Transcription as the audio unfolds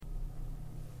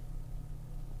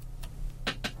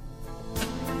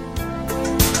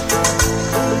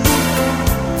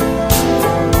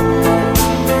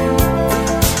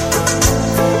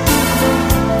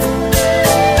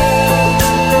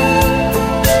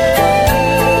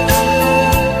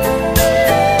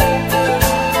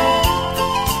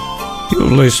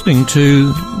Listening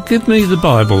to Give Me the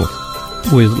Bible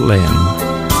with Len.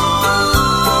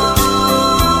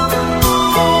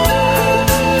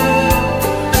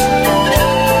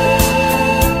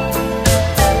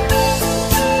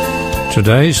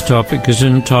 Today's topic is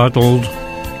entitled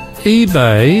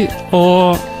eBay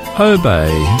or Obey.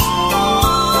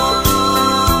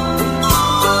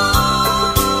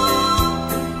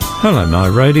 Hello, my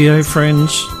radio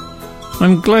friends.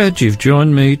 I'm glad you've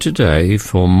joined me today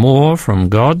for more from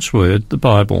God's Word, the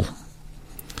Bible.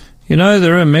 You know,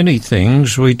 there are many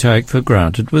things we take for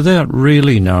granted without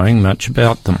really knowing much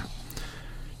about them.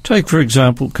 Take, for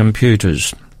example,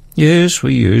 computers. Yes,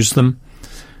 we use them,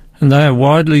 and they are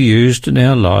widely used in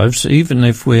our lives, even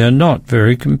if we are not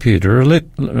very computer literate.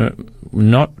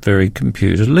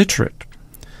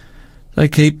 They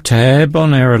keep tab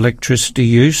on our electricity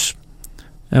use,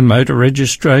 our motor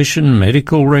registration,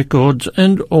 medical records,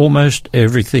 and almost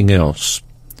everything else.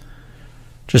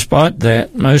 Despite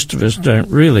that, most of us don't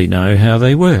really know how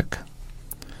they work.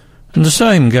 And the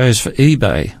same goes for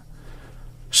eBay.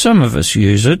 Some of us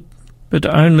use it, but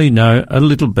only know a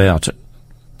little about it.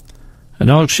 And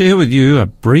I'll share with you a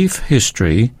brief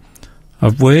history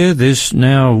of where this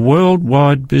now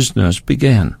worldwide business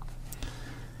began.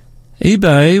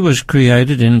 eBay was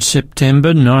created in September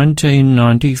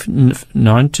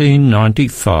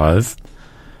 1995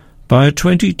 by a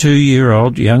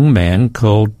 22-year-old young man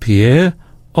called Pierre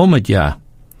Omidyar,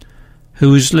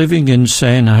 who was living in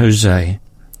San Jose.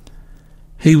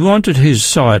 He wanted his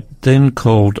site, then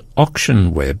called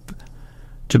AuctionWeb,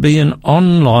 to be an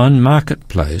online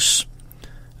marketplace,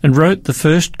 and wrote the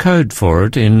first code for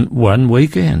it in one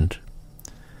weekend.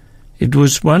 It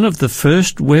was one of the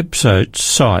first website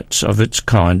sites of its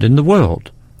kind in the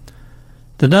world.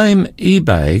 The name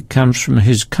eBay comes from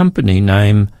his company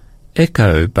name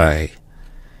EchoBay,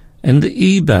 and the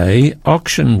eBay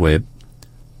AuctionWeb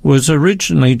was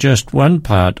originally just one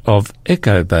part of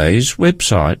EchoBay's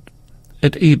website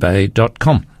at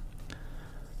ebay.com.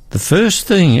 The first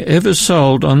thing ever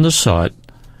sold on the site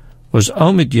was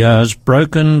Omidyar's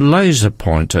broken laser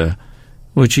pointer,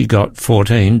 which he got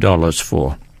 $14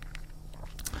 for.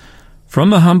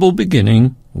 From a humble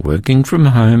beginning, working from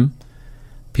home,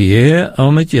 Pierre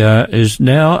Omidyar is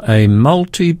now a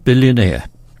multi-billionaire.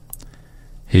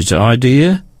 His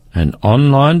idea, an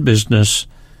online business,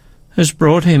 has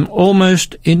brought him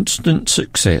almost instant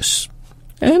success,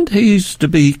 and he's to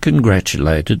be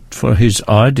congratulated for his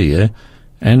idea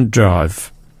and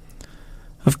drive.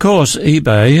 Of course,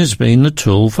 eBay has been the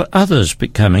tool for others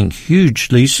becoming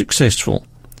hugely successful.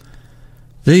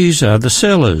 These are the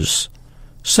sellers,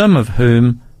 some of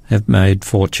whom have made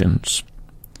fortunes.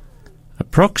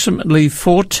 Approximately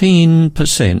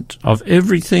 14% of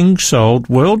everything sold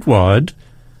worldwide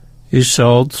is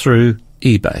sold through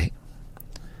eBay.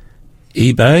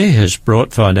 eBay has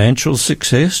brought financial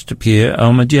success to Pierre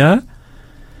Omidyar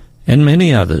and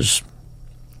many others.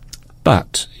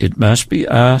 But it must be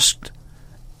asked,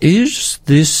 is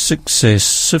this success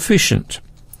sufficient?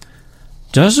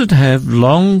 Does it have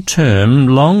long-term,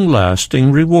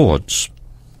 long-lasting rewards?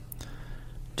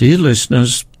 Dear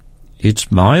listeners, it's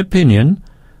my opinion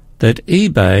that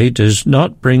eBay does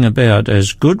not bring about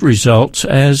as good results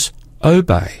as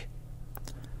Obey.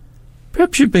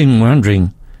 Perhaps you've been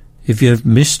wondering if you've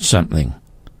missed something.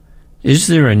 Is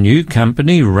there a new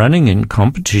company running in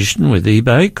competition with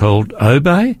eBay called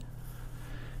Obey?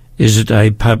 Is it a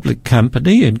public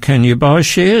company, and can you buy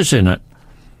shares in it?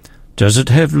 Does it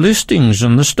have listings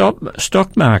on the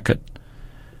stock market?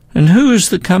 And who is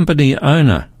the company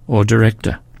owner or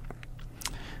director?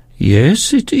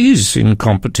 Yes, it is in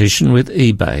competition with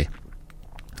eBay.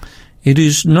 It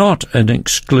is not an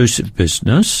exclusive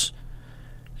business,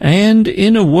 and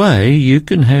in a way you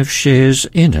can have shares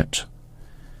in it.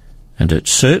 And it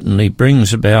certainly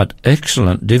brings about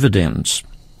excellent dividends.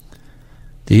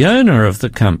 The owner of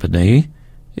the company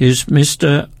is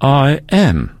Mr. I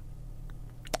Am.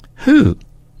 Who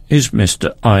is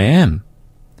Mr. I Am?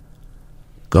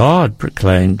 God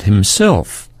proclaimed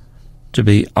himself to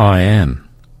be I Am.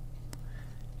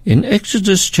 In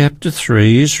Exodus chapter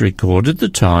 3 is recorded the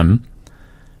time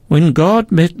when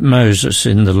God met Moses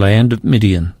in the land of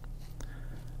Midian.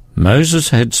 Moses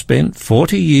had spent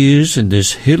 40 years in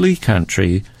this hilly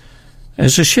country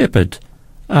as a shepherd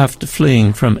after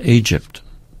fleeing from Egypt.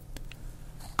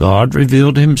 God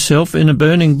revealed himself in a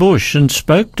burning bush and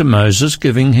spoke to Moses,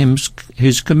 giving him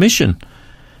his commission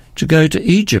to go to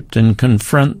Egypt and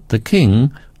confront the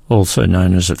king, also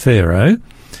known as a Pharaoh,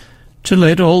 to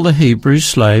let all the Hebrew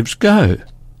slaves go.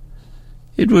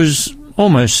 It was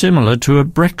almost similar to a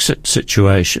Brexit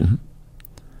situation.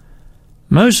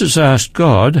 Moses asked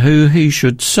God who he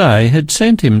should say had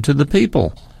sent him to the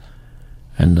people.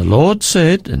 And the Lord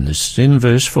said, and this is in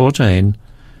verse 14,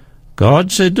 God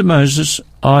said to Moses,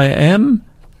 I am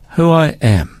who I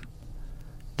am.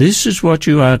 This is what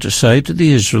you are to say to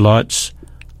the Israelites,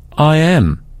 I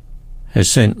am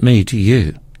has sent me to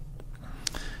you.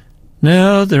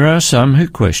 Now there are some who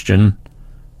question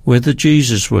whether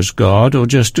Jesus was God or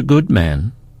just a good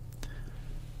man.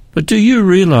 But do you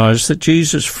realize that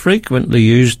Jesus frequently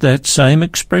used that same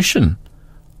expression,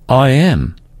 I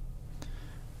am?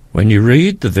 When you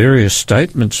read the various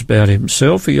statements about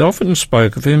himself, he often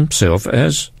spoke of himself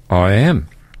as I am.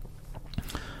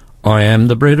 I am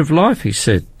the bread of life, he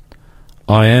said.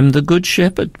 I am the good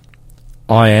shepherd.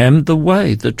 I am the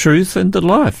way, the truth, and the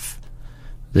life.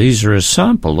 These are a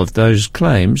sample of those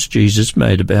claims Jesus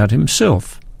made about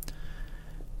himself.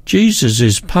 Jesus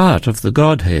is part of the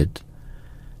Godhead,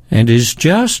 and is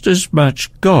just as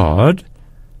much God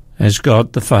as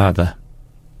God the Father.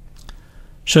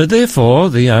 So therefore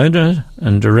the owner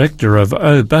and director of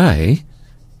Obey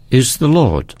is the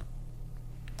Lord.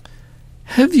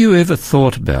 Have you ever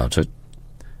thought about it,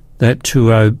 that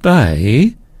to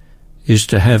obey is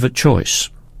to have a choice?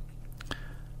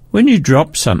 When you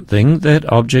drop something,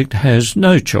 that object has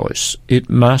no choice. It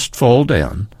must fall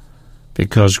down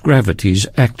because gravity is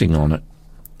acting on it.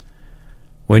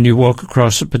 When you walk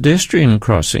across a pedestrian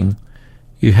crossing,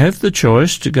 you have the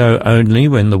choice to go only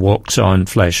when the walk sign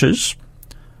flashes,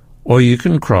 or you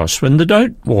can cross when the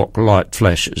don't walk light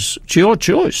flashes. It's your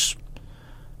choice.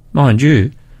 Mind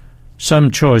you, some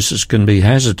choices can be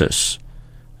hazardous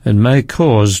and may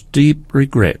cause deep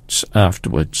regrets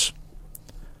afterwards.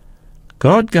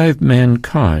 God gave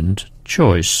mankind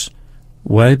choice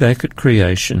way back at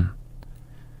creation.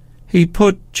 He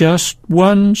put just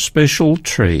one special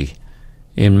tree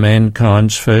in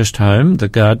mankind's first home, the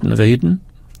Garden of Eden.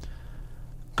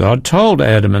 God told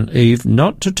Adam and Eve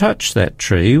not to touch that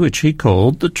tree, which he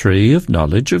called the tree of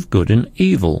knowledge of good and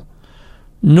evil,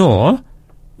 nor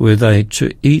were they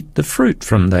to eat the fruit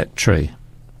from that tree.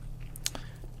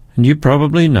 And you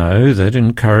probably know that,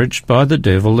 encouraged by the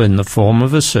devil in the form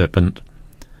of a serpent,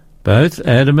 both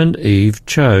Adam and Eve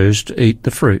chose to eat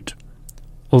the fruit,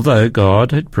 although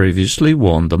God had previously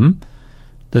warned them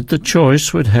that the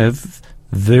choice would have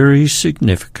very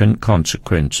significant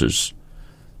consequences.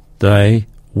 They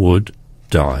would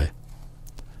die.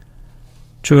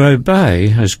 To obey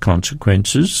has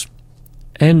consequences,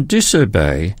 and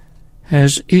disobey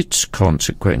has its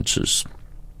consequences.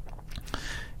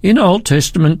 In Old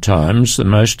Testament times, the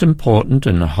most important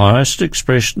and highest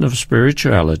expression of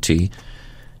spirituality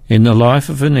in the life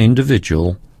of an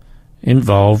individual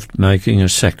involved making a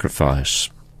sacrifice.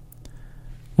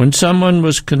 When someone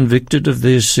was convicted of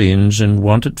their sins and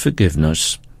wanted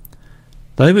forgiveness,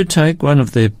 they would take one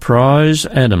of their prize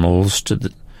animals to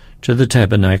the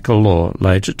tabernacle, or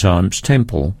later times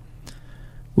temple,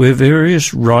 where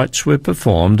various rites were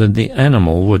performed, and the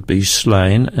animal would be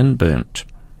slain and burnt.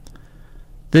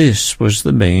 This was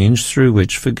the means through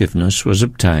which forgiveness was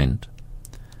obtained.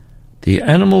 The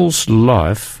animal's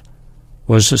life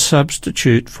was a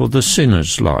substitute for the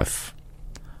sinner's life.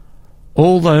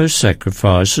 All those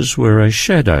sacrifices were a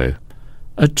shadow,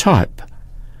 a type,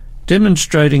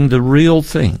 demonstrating the real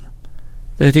thing,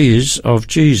 that is, of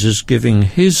Jesus giving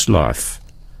his life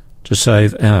to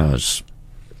save ours.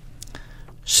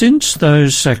 Since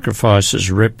those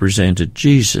sacrifices represented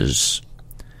Jesus,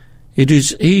 it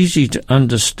is easy to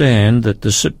understand that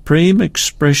the supreme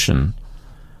expression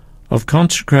of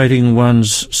consecrating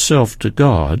one's self to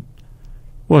God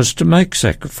was to make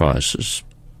sacrifices.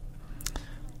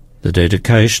 The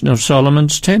dedication of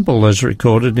Solomon's temple, as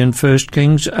recorded in 1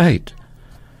 Kings 8,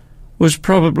 was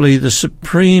probably the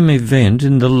supreme event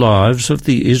in the lives of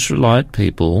the Israelite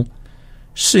people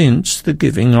since the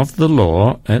giving of the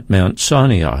law at Mount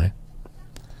Sinai.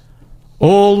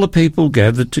 All the people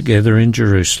gathered together in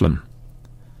Jerusalem.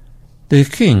 Their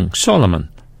king, Solomon,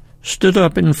 stood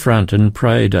up in front and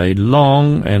prayed a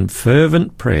long and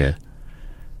fervent prayer,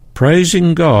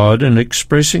 praising God and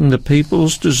expressing the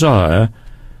people's desire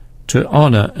to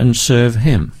honour and serve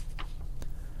him.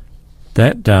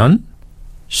 That done,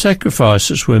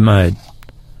 sacrifices were made,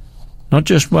 not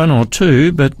just one or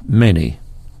two, but many.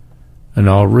 And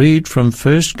I'll read from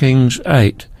 1 Kings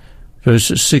 8,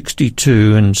 verses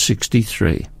 62 and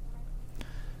 63.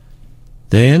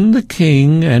 Then the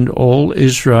king and all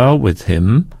Israel with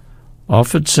him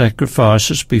offered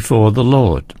sacrifices before the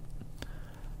Lord.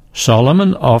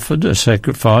 Solomon offered a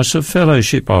sacrifice of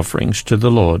fellowship offerings to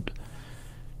the Lord,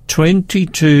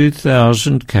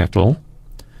 22,000 cattle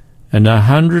and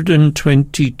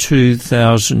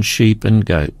 122,000 sheep and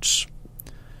goats.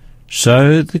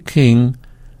 So the king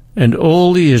and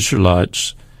all the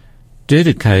Israelites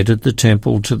dedicated the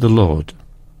temple to the Lord.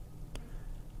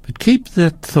 But keep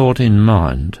that thought in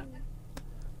mind.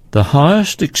 The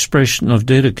highest expression of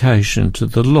dedication to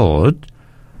the Lord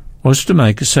was to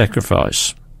make a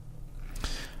sacrifice.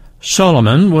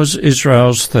 Solomon was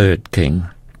Israel's third king.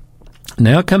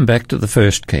 Now come back to the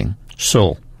first king,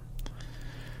 Saul.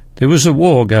 There was a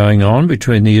war going on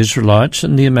between the Israelites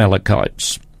and the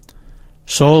Amalekites.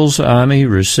 Saul's army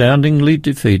resoundingly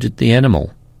defeated the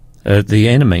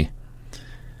enemy.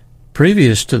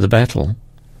 Previous to the battle,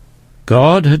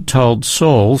 God had told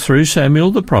Saul through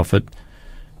Samuel the prophet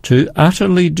to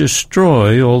utterly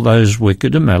destroy all those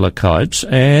wicked Amalekites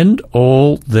and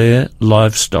all their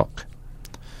livestock.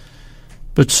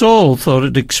 But Saul thought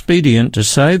it expedient to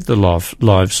save the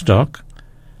livestock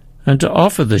and to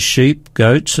offer the sheep,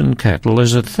 goats and cattle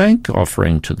as a thank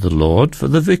offering to the Lord for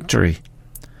the victory.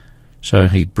 So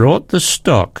he brought the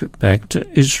stock back to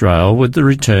Israel with the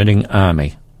returning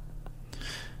army.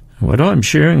 What I'm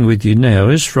sharing with you now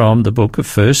is from the book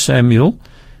of 1 Samuel,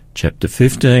 chapter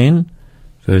 15,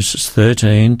 verses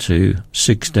 13 to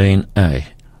 16a.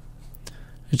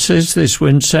 It says this: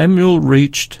 When Samuel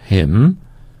reached him,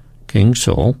 King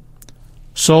Saul,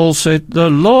 Saul said, "The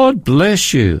Lord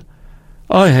bless you.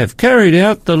 I have carried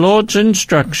out the Lord's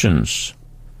instructions."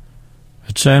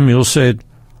 But Samuel said,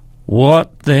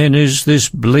 "What then is this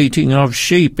bleating of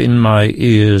sheep in my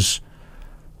ears?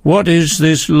 What is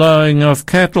this lowing of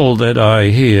cattle that I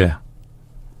hear?"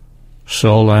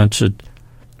 Saul answered,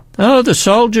 "Oh, the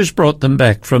soldiers brought them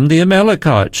back from the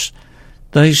Amalekites.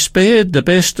 They spared the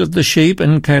best of the sheep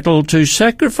and cattle to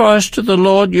sacrifice to the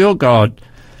Lord your God,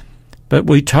 but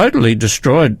we totally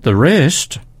destroyed the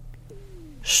rest."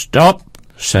 "Stop,"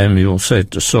 Samuel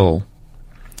said to Saul.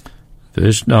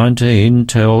 Verse 19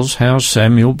 tells how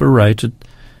Samuel berated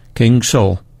King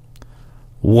Saul.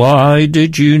 "Why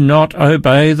did you not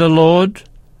obey the Lord?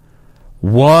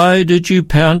 Why did you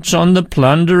pounce on the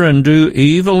plunder and do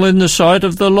evil in the sight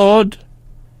of the Lord?"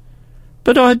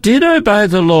 "But I did obey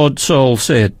the Lord," Saul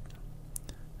said.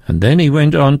 And then he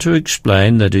went on to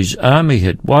explain that his army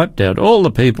had wiped out all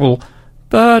the people,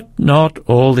 but not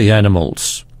all the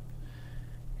animals.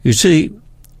 You see,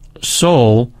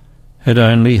 Saul had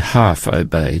only half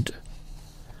obeyed.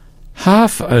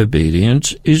 Half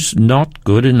obedience is not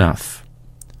good enough.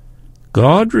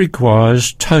 God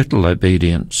requires total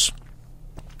obedience.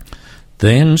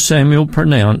 Then Samuel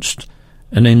pronounced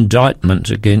an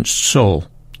indictment against Saul.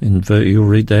 You'll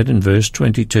read that in verse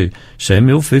 22.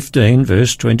 Samuel 15,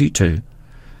 verse 22.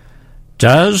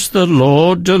 "Does the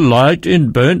Lord delight in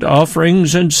burnt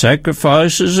offerings and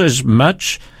sacrifices as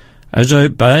much as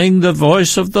obeying the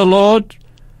voice of the Lord?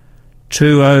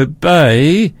 To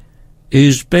obey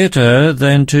is better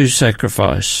than to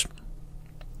sacrifice."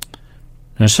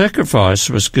 Now, sacrifice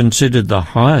was considered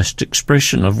the highest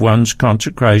expression of one's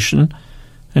consecration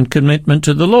and commitment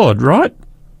to the Lord, right?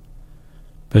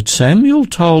 But Samuel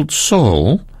told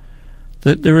Saul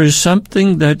that there is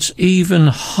something that's even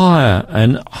higher,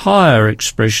 an higher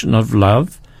expression of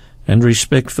love and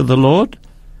respect for the Lord,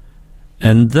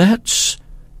 and that's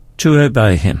to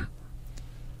obey him.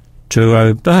 To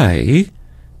obey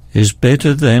is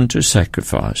better than to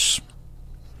sacrifice.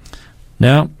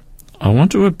 Now, I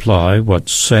want to apply what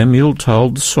Samuel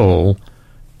told Saul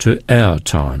to our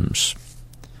times.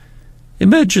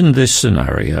 Imagine this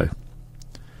scenario.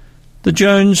 The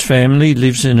Jones family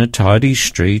lives in a tidy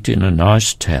street in a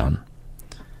nice town.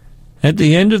 At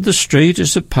the end of the street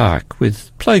is a park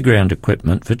with playground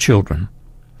equipment for children.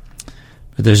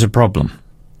 But there's a problem.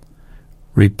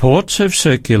 Reports have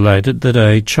circulated that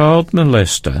a child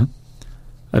molester,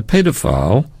 a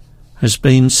pedophile, has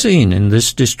been seen in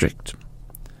this district.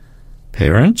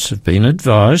 Parents have been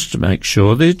advised to make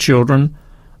sure their children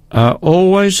are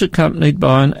always accompanied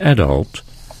by an adult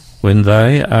when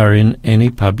they are in any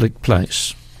public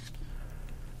place.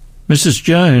 Mrs.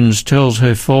 Jones tells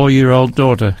her 4-year-old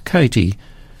daughter, Katie,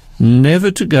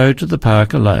 never to go to the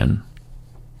park alone.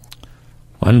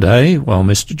 One day, while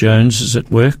Mr. Jones is at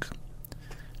work,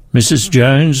 Mrs.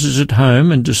 Jones is at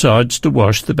home and decides to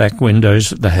wash the back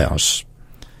windows of the house.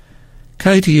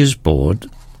 Katie is bored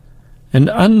and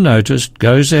unnoticed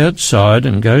goes outside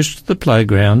and goes to the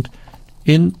playground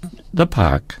in the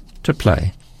park to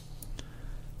play.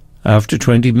 After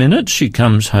 20 minutes she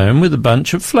comes home with a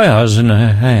bunch of flowers in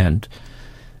her hand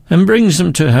and brings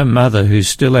them to her mother, who's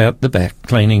still out the back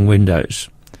cleaning windows.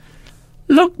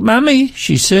 "Look, Mummy,"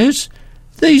 she says,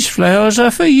 "these flowers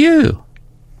are for you."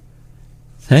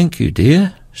 "Thank you,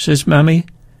 dear," says Mummy.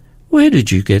 "Where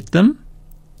did you get them?"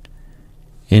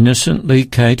 Innocently,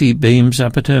 Katie beams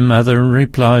up at her mother and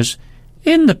replies,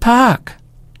 In the park.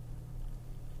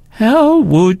 How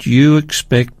would you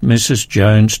expect Mrs.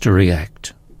 Jones to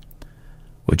react?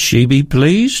 Would she be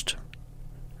pleased?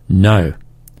 No.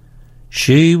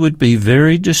 She would be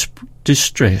very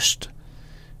distressed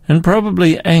and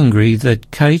probably angry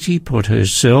that Katie put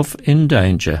herself in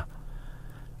danger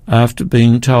after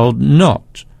being told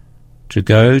not to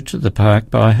go to the park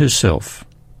by herself.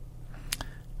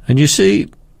 And you see,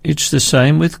 it's the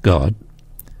same with God.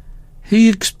 He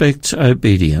expects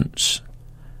obedience.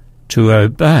 To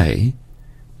obey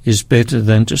is better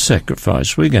than to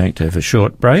sacrifice. We're going to have a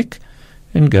short break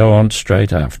and go on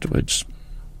straight afterwards.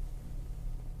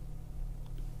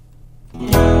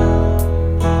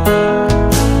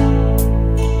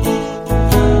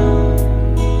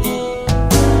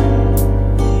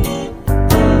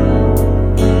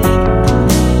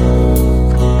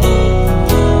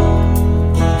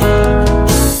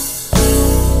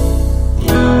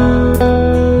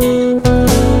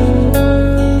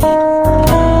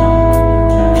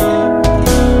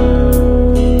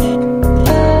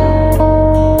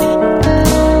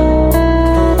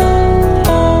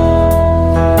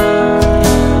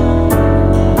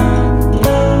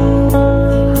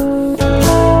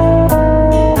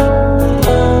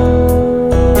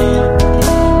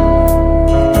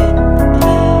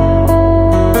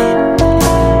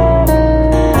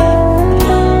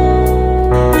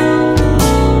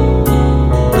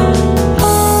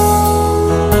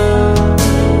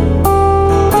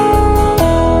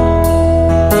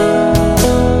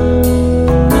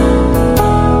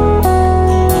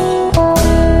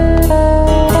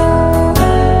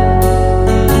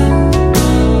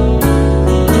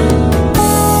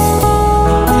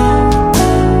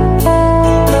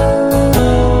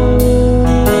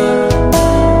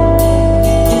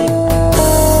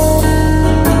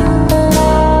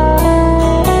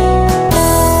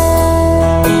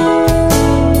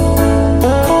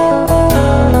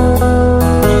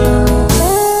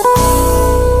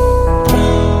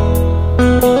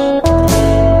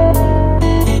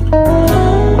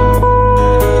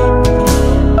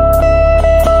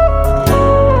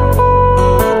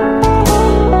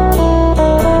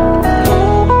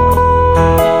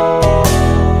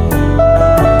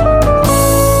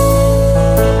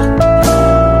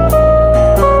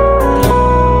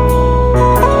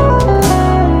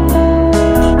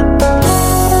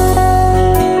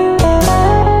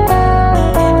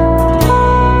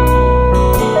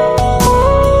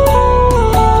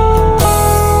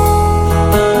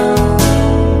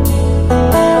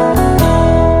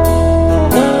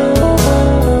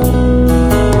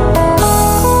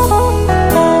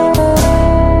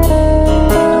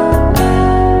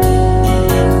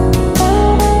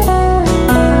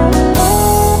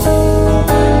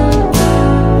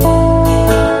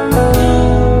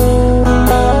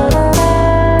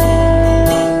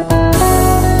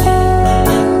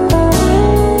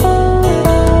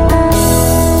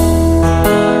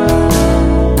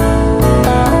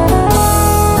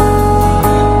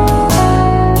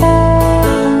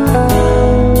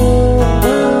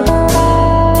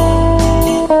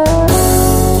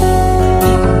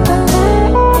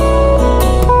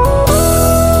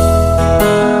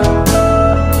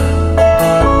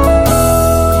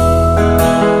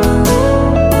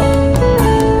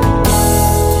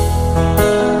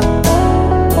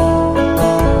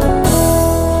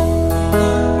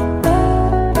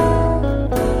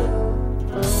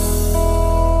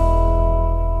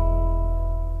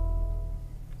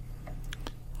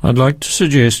 I'd like to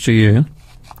suggest to you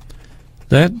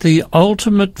that the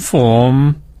ultimate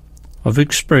form of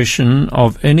expression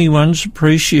of anyone's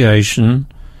appreciation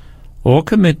or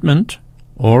commitment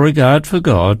or regard for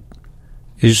God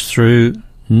is through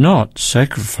not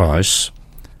sacrifice,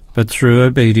 but through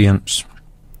obedience.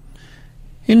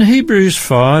 In Hebrews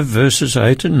 5, verses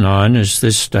 8 and 9 is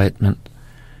this statement,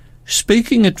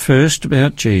 speaking at first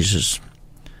about Jesus.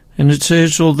 And it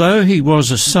says, although he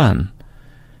was a son,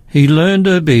 he learned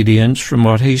obedience from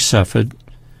what he suffered,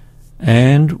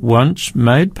 and once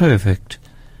made perfect,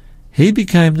 he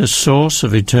became the source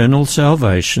of eternal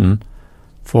salvation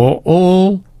for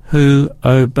all who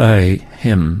obey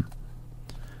him.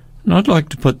 And I'd like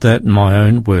to put that in my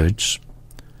own words.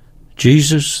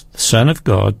 Jesus, the Son of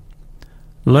God,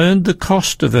 learned the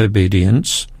cost of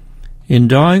obedience in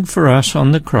dying for us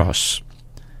on the cross.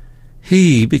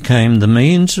 He became the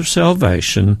means of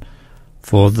salvation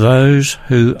for those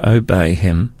who obey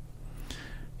him.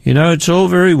 You know, it's all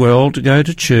very well to go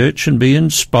to church and be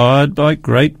inspired by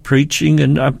great preaching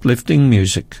and uplifting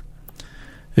music.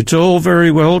 It's all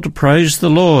very well to praise the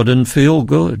Lord and feel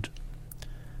good.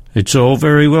 It's all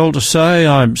very well to say,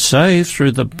 I'm saved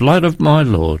through the blood of my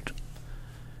Lord.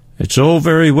 It's all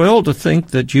very well to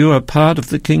think that you are part of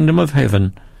the kingdom of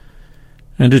heaven,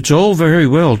 and it's all very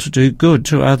well to do good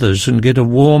to others and get a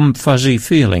warm, fuzzy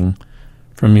feeling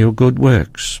from your good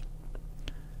works.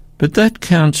 But that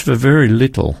counts for very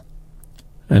little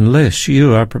unless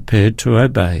you are prepared to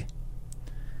obey.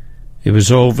 It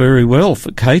was all very well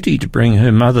for Katie to bring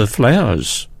her mother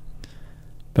flowers,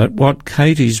 but what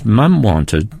Katie's mum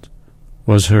wanted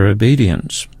was her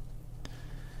obedience.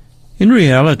 In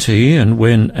reality, and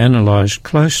when analysed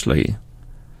closely,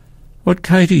 what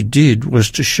Katie did was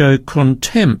to show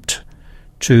contempt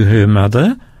to her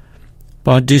mother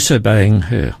by disobeying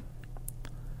her.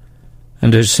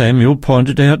 And as Samuel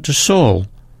pointed out to Saul,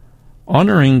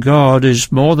 honouring God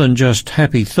is more than just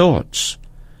happy thoughts.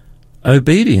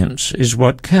 Obedience is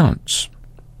what counts.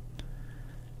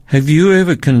 Have you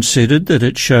ever considered that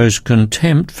it shows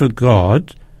contempt for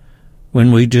God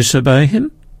when we disobey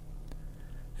him?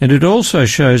 And it also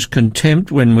shows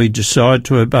contempt when we decide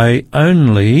to obey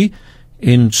only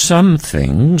in some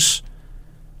things,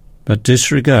 but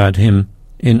disregard him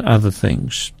in other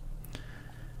things.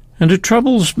 And it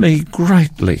troubles me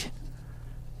greatly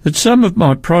that some of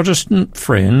my Protestant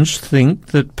friends think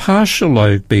that partial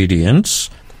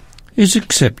obedience is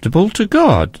acceptable to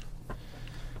God.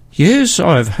 Yes,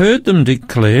 I have heard them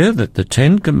declare that the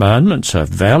 10 Commandments are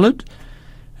valid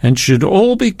and should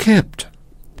all be kept.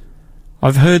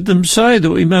 I've heard them say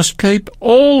that we must keep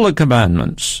all the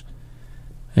commandments,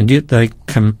 and yet they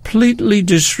completely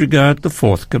disregard the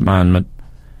 4th commandment,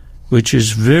 which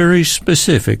is very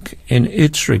specific in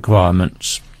its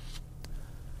requirements.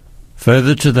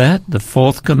 Further to that, the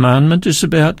 4th commandment is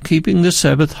about keeping the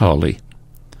Sabbath holy.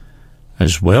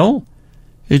 As well,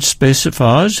 it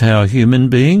specifies how human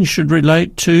beings should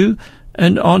relate to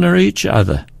and honour each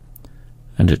other,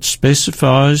 and it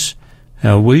specifies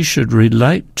how we should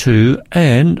relate to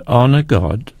and honour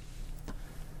God.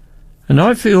 And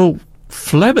I feel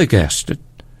flabbergasted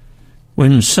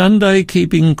when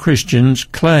Sunday-keeping Christians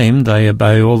claim they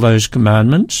obey all those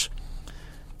commandments,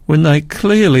 when they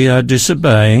clearly are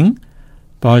disobeying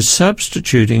by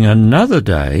substituting another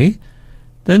day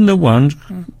than the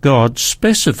one God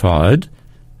specified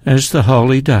as the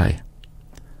holy day.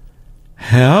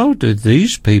 How do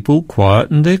these people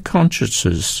quieten their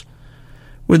consciences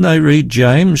when they read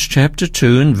James chapter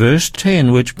 2 and verse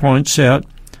 10, which points out,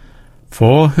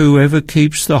 "For whoever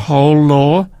keeps the whole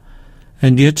law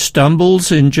and yet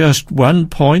stumbles in just one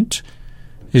point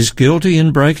is guilty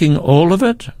in breaking all of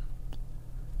it"?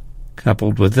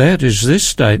 Coupled with that is this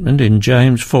statement in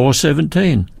James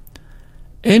 4:17.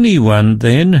 "Anyone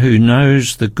then who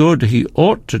knows the good he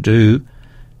ought to do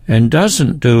and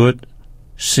doesn't do it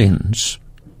sins."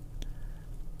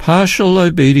 Partial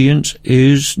obedience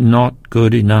is not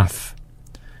good enough.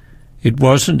 It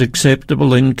wasn't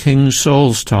acceptable in King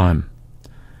Saul's time.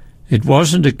 It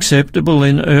wasn't acceptable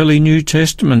in early New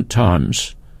Testament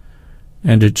times.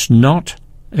 And it's not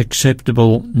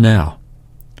acceptable now.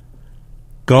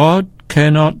 God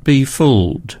cannot be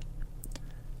fooled.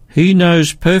 He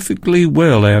knows perfectly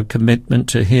well our commitment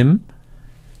to him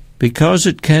because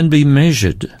it can be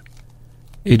measured.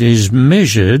 It is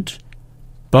measured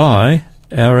by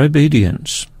our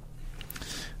obedience.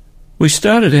 We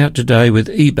started out today with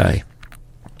eBay.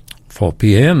 For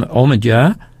Pierre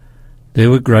Omidyar, there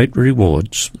were great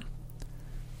rewards.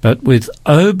 But with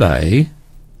obey,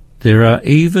 there are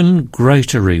even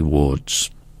greater rewards.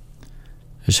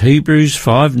 As Hebrews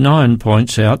 5:9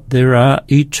 points out, there are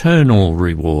eternal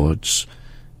rewards,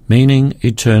 meaning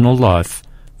eternal life,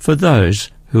 for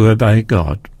those who obey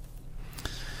God.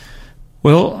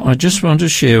 Well, I just want to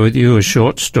share with you a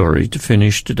short story to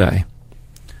finish today.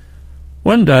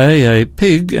 One day a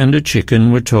pig and a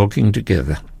chicken were talking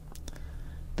together.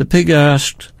 The pig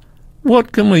asked,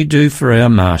 "What can we do for our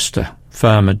master,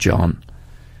 Farmer John?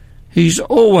 He's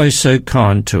always so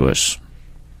kind to us."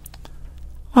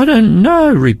 "I don't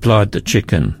know," replied the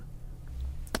chicken,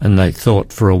 and they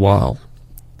thought for a while.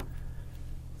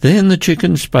 Then the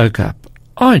chicken spoke up.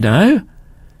 "I know.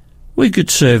 We could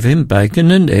serve him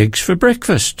bacon and eggs for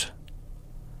breakfast."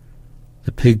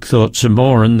 The pig thought some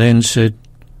more and then said,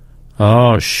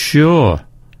 "Oh, sure.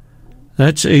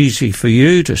 That's easy for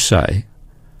you to say.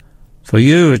 For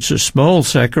you it's a small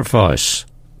sacrifice,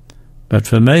 but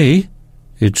for me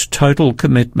it's total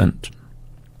commitment."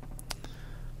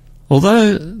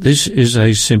 Although this is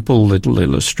a simple little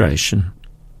illustration,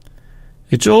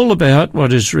 it's all about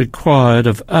what is required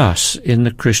of us in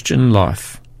the Christian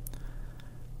life.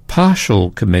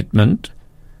 Partial commitment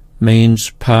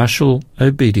means partial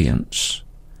obedience.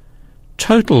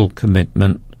 Total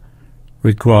commitment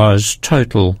requires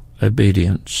total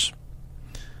obedience.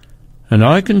 and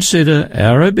I consider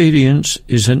our obedience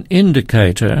is an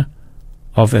indicator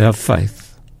of our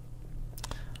faith.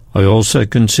 I also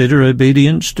consider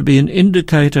obedience to be an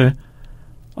indicator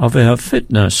of our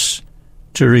fitness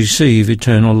to receive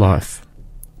eternal life.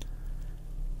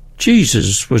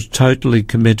 Jesus was totally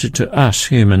committed to us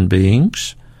human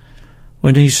beings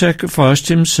when he sacrificed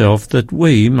himself that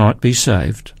we might be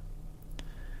saved.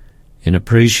 In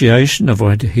appreciation of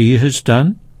what he has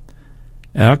done,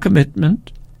 our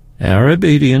commitment, our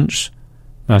obedience,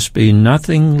 must be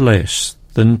nothing less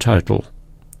than total.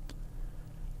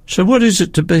 So what is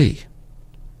it to be?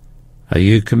 Are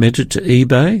you committed to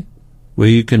eBay, where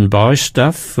you can buy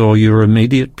stuff for your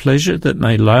immediate pleasure that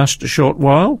may last a short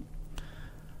while?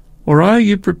 Or are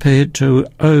you prepared to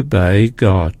obey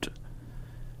God,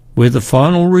 where the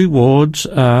final rewards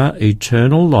are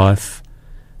eternal life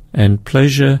and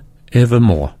pleasure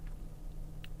evermore?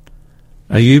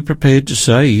 Are you prepared to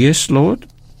say, "Yes, Lord,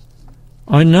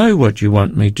 I know what you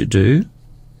want me to do,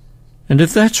 and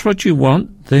if that's what you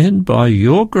want, then by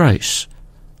your grace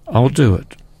I'll do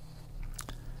it"?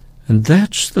 And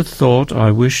that's the thought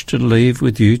I wish to leave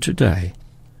with you today.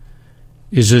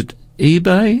 Is it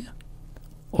eBay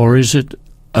or is it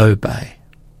obey?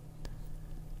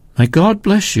 May God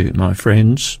bless you, my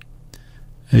friends,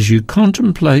 as you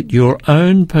contemplate your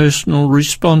own personal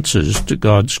responses to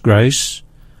God's grace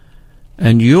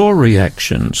and your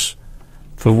reactions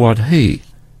for what he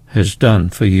has done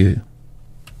for you.